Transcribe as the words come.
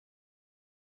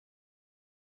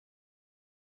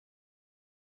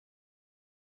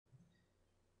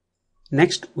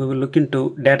Next, we will look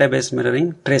into database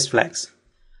mirroring trace flags.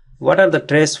 What are the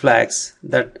trace flags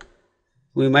that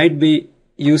we might be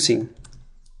using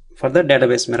for the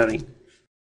database mirroring?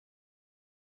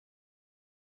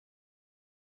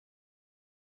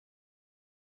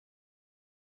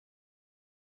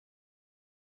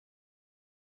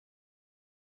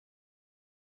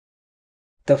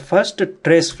 The first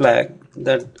trace flag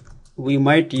that we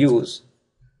might use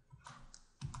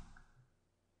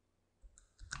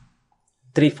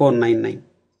 3499.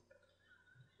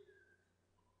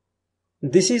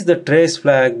 This is the trace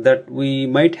flag that we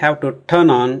might have to turn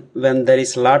on when there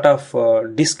is a lot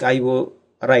of disk I/O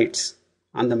writes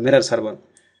on the mirror server.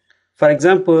 For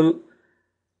example,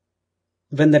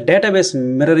 when the database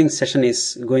mirroring session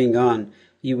is going on,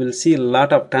 you will see a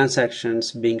lot of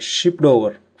transactions being shipped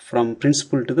over from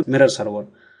principal to the mirror server.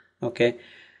 Okay,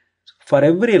 for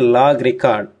every log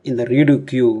record in the redo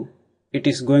queue, it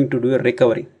is going to do a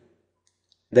recovery.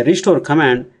 The restore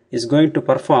command is going to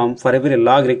perform for every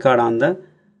log record on the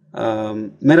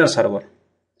mirror server.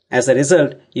 As a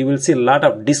result, you will see a lot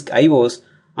of disk IOs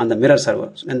on the mirror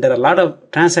server. And there are a lot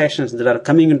of transactions that are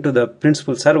coming into the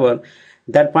principal server.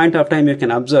 That point of time, you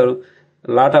can observe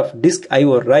a lot of disk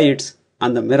IO writes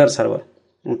on the mirror server.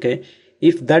 Okay,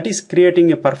 if that is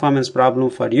creating a performance problem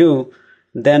for you,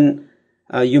 then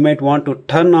you might want to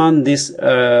turn on this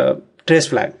trace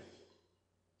flag.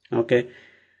 Okay,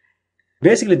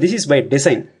 basically this is by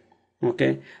design.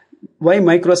 Okay, why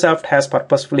Microsoft has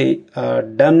purposefully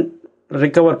done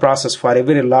recover process for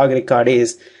every log record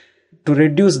is to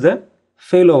reduce the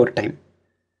failover time.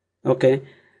 Okay,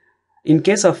 in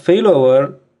case of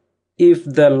failover, if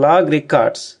the log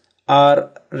records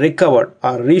are recovered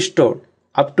or restored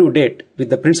up to date with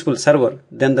the principal server,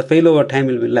 then the failover time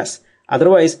will be less.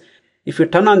 Otherwise, if you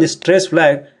turn on this trace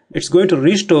flag, it's going to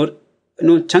restore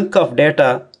chunk of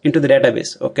data into the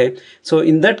database. Okay, so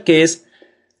in that case,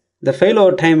 the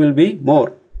failover time will be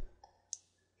more.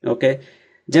 Okay,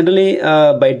 generally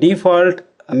by default,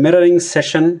 a mirroring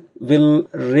session will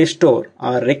restore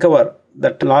or recover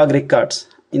the log records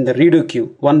in the redo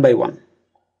queue one by one.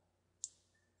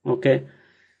 Okay,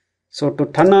 so to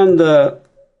turn on the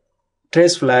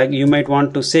trace flag, you might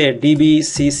want to say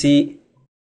dbcc .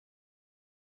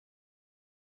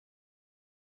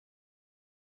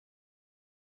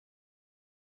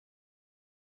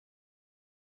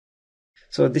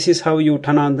 So this is how you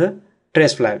turn on the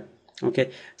trace flag.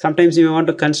 Okay, sometimes you want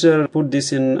to consider put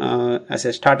this in as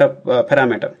a startup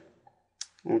parameter.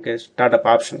 Okay, startup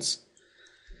options.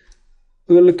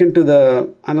 We will look into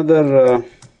the another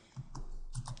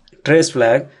trace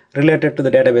flag related to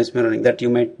the database mirroring that you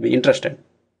might be interested.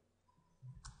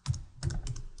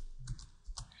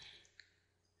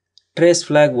 Trace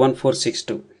flag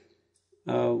 1462.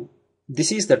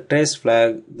 This is the trace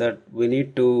flag that we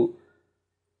need to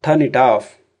turn it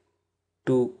off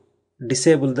to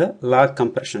disable the log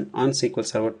compression on SQL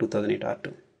Server 2008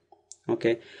 R2.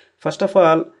 Okay, first of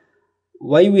all,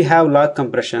 why we have log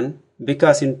compression?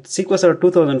 Because in SQL Server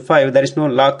 2005 there is no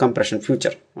log compression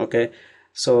feature. Okay,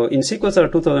 so in SQL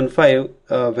Server 2005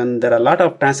 when there are a lot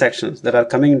of transactions that are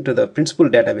coming into the principal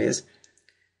database,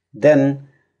 then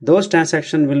those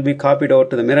transactions will be copied over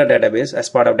to the mirror database as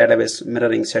part of database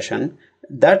mirroring session.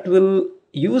 That will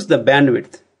use the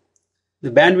bandwidth. The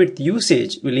bandwidth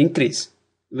usage will increase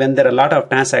when there are a lot of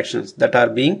transactions that are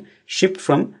being shipped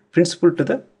from principal to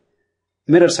the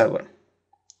mirror server.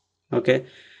 Okay,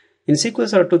 in SQL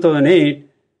Server 2008,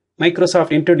 Microsoft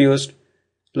introduced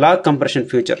log compression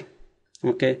feature.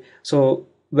 Okay, so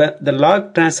where the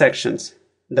log transactions,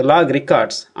 the log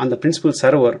records on the principal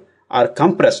server are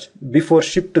compressed before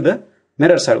shipped to the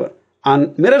mirror server.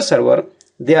 On mirror server,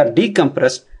 they are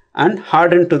decompressed and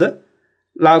hardened to the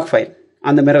log file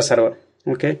on the mirror server.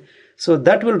 Okay, so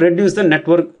that will reduce the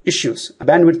network issues,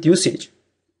 bandwidth usage.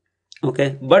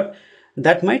 Okay, but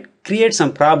that might create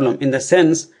some problem in the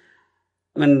sense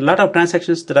when a lot of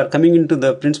transactions that are coming into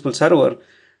the principal server,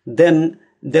 then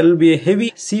there will be a heavy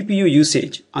CPU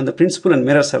usage on the principal and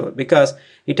mirror server because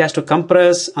it has to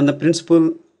compress on the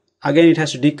principal, again it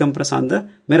has to decompress on the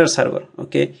mirror server.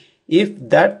 Okay, if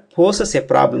that poses a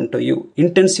problem to you,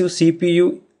 intensive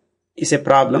CPU is a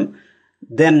problem,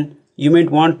 then you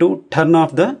might want to turn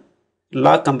off the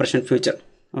log compression feature.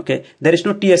 Okay, there is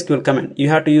no TSQL command. You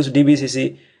have to use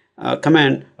dbcc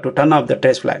command to turn off the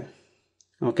trace flag.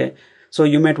 Okay, so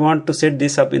you might want to set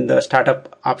this up in the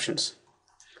startup options.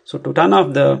 So to turn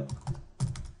off the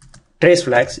trace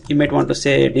flags, you might want to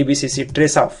say dbcc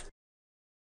trace off.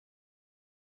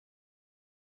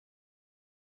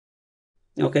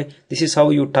 Okay, this is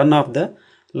how you turn off the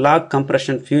log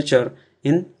compression feature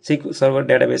in SQL Server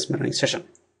database mirroring session.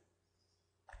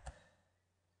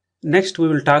 Next, we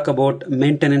will talk about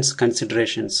maintenance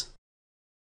considerations.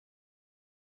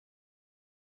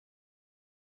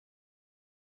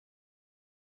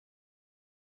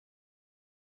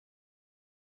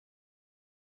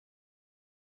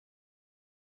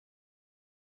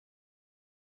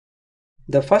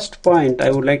 The first point I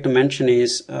would like to mention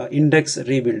is index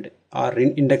rebuild or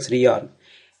index reorg.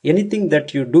 Anything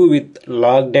that you do with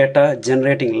log data,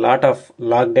 generating lot of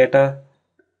log data,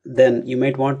 then you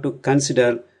might want to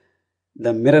consider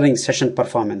the mirroring session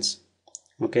performance.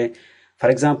 Okay, for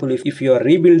example, if you are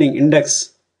rebuilding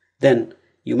index, then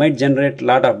you might generate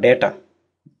lot of data.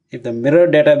 If the mirror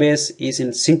database is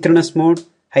in synchronous mode,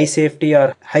 high safety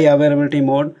or high availability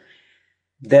mode,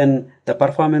 then the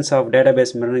performance of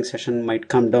database mirroring session might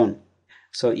come down.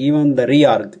 So even the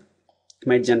reorg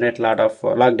might generate a lot of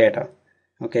log data.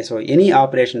 Okay, so any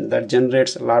operation that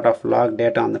generates a lot of log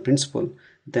data on the principal,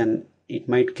 then it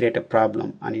might create a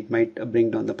problem and it might bring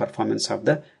down the performance of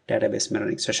the database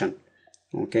mirroring session.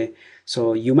 Okay,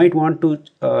 so you might want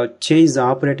to change the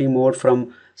operating mode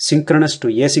from synchronous to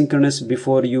asynchronous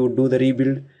before you do the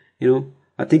rebuild.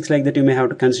 Things like that you may have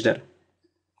to consider.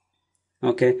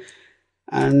 Okay.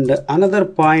 And another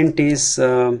point is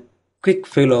quick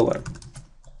failover.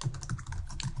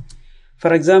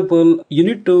 For example, you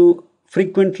need to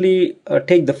frequently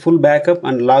take the full backup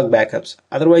and log backups.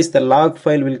 Otherwise, the log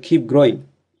file will keep growing.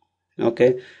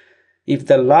 Okay. If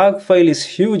the log file is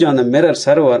huge on the mirror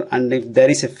server and if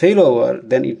there is a failover,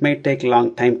 then it might take a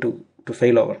long time to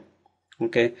failover.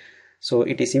 Okay. So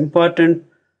it is important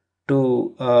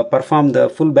to perform the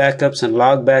full backups and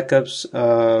log backups,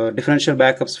 differential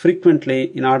backups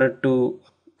frequently in order to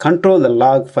control the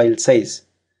log file size.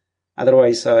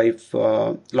 Otherwise, if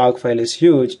log file is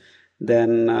huge,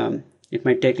 then it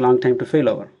might take long time to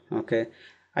failover. Okay,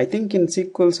 I think in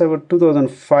SQL Server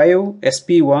 2005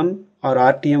 SP1 or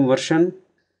RTM version,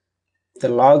 the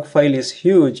log file is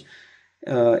huge.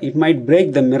 It might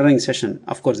break the mirroring session.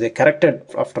 Of course, they corrected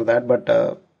after that, but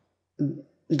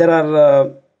there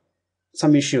are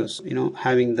some issues,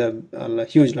 having the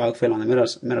huge log file on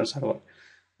the mirror server.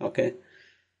 Okay,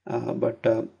 but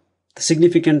the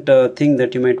significant thing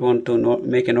that you might want to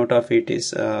make a note of it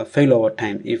is failover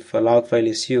time. If a log file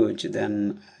is huge,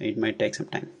 then it might take some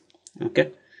time.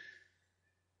 Okay,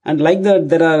 and like that,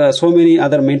 there are so many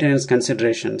other maintenance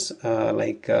considerations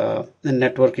like the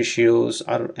network issues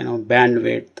or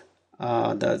bandwidth,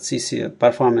 the CC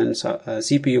performance,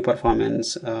 CPU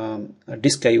performance,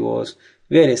 disk IOs.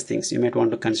 Various things you might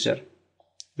want to consider.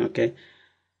 Okay.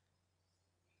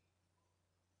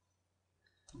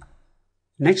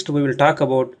 Next, we will talk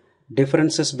about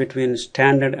differences between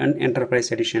standard and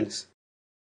enterprise editions.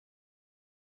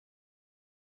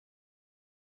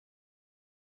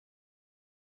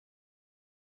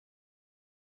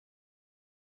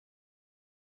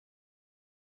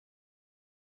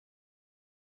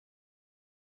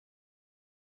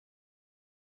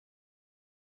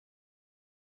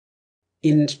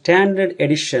 In standard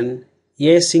edition,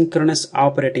 asynchronous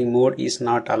operating mode is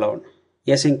not allowed.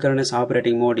 Asynchronous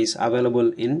operating mode is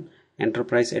available in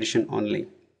enterprise edition only.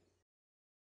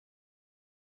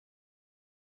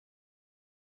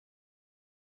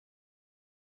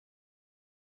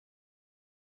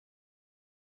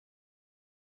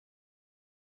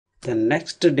 The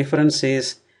next difference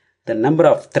is the number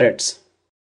of threads.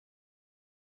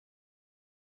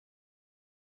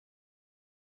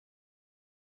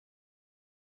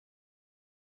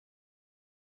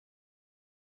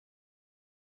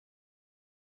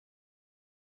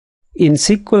 In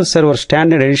SQL Server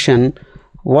Standard Edition,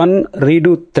 one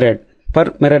redo thread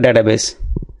per mirror database.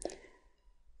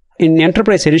 In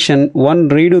Enterprise Edition, one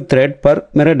redo thread per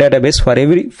mirror database for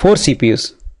every 4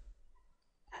 CPUs.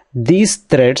 These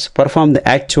threads perform the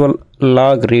actual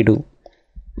log redo.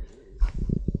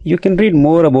 You can read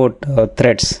more about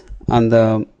threads on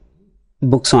the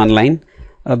books online.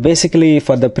 Basically,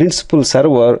 for the principal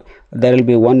server, there will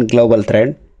be one global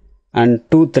thread and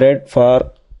 2 threads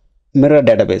for mirror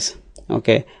database.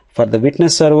 Okay, for the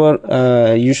witness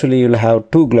server, usually you'll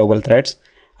have 2 global threads,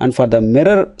 and for the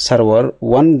mirror server,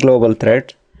 1 global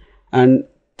thread and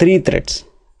 3 threads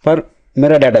for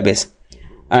mirror database,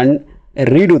 and a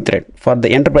redo thread for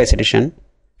the enterprise edition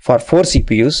for 4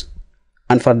 CPUs,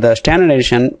 and for the standard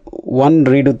edition, 1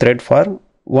 redo thread for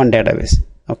 1 database.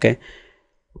 Okay,